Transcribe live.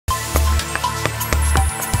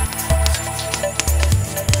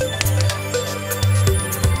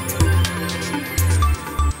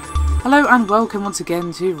Hello and welcome once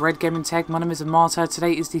again to Red Gaming Tech. My name is Marta.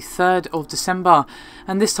 Today is the 3rd of December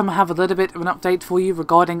and this time I have a little bit of an update for you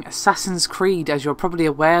regarding Assassin's Creed. As you're probably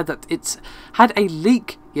aware that it's had a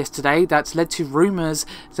leak yesterday that led to rumours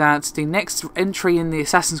that the next entry in the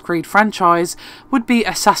Assassin's Creed franchise would be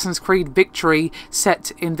Assassin's Creed Victory,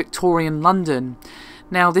 set in Victorian London.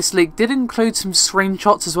 Now, this leak did include some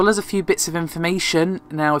screenshots as well as a few bits of information.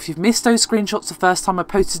 Now, if you've missed those screenshots the first time I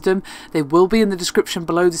posted them, they will be in the description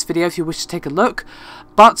below this video if you wish to take a look.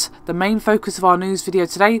 But the main focus of our news video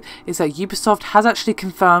today is that Ubisoft has actually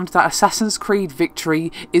confirmed that Assassin's Creed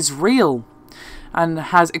Victory is real, and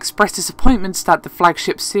has expressed disappointment that the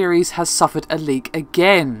flagship series has suffered a leak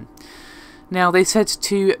again. Now, they said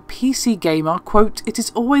to PC Gamer, quote, "It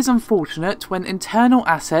is always unfortunate when internal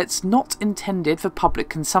assets not intended for public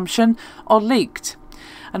consumption are leaked.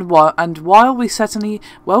 And while we certainly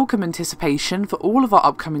welcome anticipation for all of our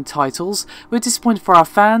upcoming titles, we're disappointed for our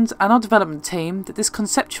fans and our development team that this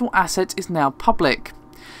conceptual asset is now public."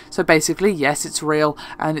 So basically, yes, it's real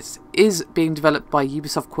and it is being developed by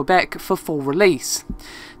Ubisoft Quebec for full release.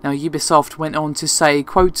 Now, Ubisoft went on to say,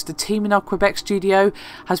 quote, "The team in our Quebec studio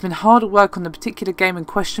has been hard at work on the particular game in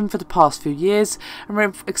question for the past few years, and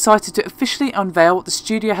we're excited to officially unveil what the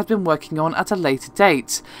studio has been working on at a later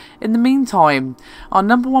date. In the meantime, our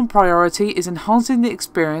 #1 priority is enhancing the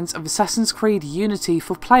experience of Assassin's Creed Unity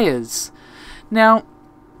for players." Now,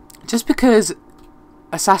 just because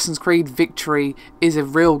Assassin's Creed Victory is a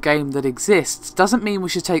real game that exists doesn't mean we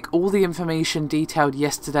should take all the information detailed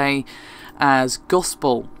yesterday as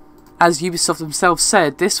gospel. As Ubisoft themselves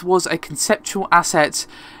said, this was a conceptual asset,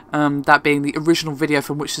 that being the original video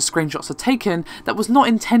from which the screenshots are taken, that was not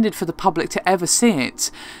intended for the public to ever see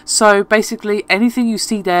it. So basically, anything you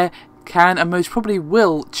see there can and most probably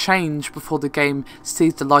will change before the game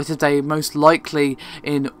sees the light of day, most likely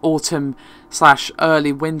in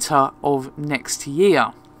autumn/early winter of next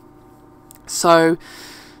year. So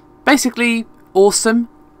basically, awesome.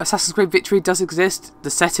 Assassin's Creed Victory does exist. The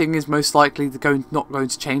setting is most likely not going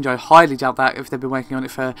to change. I highly doubt that if they've been working on it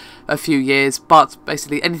for a few years. But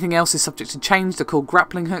basically anything else is subject to change. The cool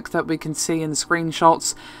grappling hook that we can see in the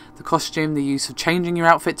screenshots, the costume, the use of changing your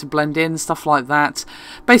outfit to blend in, stuff like that.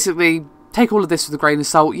 Basically, take all of this with a grain of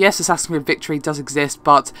salt. Yes, Assassin's Creed Victory does exist,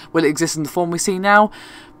 but will it exist in the form we see now?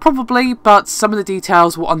 Probably, but some of the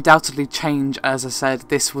details will undoubtedly change. As I said,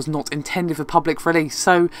 this was not intended for public release,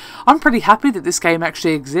 so I'm pretty happy that this game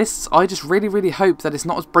actually exists. I just really hope that it's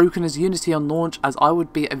not as broken as Unity on launch, as I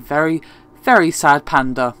would be a very sad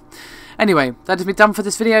panda. Anyway, that is me done for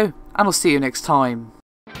this video, and I'll see you next time.